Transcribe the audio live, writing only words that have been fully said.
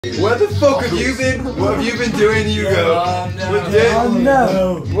Where the fuck have you been? What have you been doing, Hugo? Oh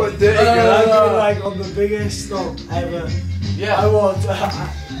no. What dirty I've girl? been like on the biggest stomp ever. Yeah. I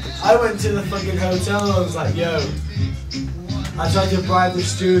went to the fucking hotel and I was like, yo. I tried to bribe the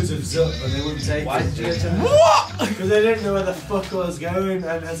stewards of Zup, but they wouldn't take it. Why did you go to What? Because they didn't know where the fuck I was going,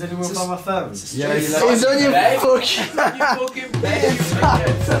 and has anyone found my phone? Yeah, you like it's on your fucking bed.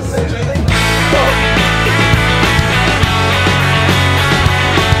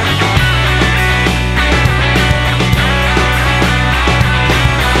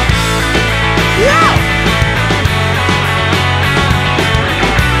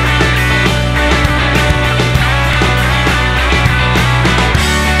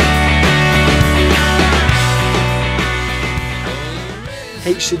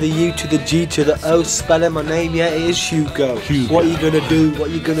 H to the U to the G to the O, spelling my name, yeah, it is Hugo. What are you gonna do? What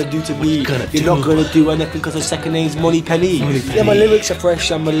are you gonna do to me? You're not gonna do anything because the second name's Monypenny. Yeah, my lyrics are fresh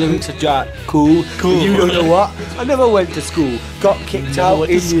and my lyrics are jack. Cool. But you don't know what? I never went to school. Got kicked out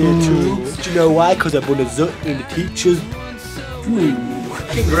in year 2. Do you know why? Because I put a zut in the teachers.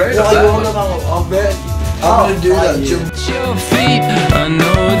 great. What are you on about? I'm gonna do that jump.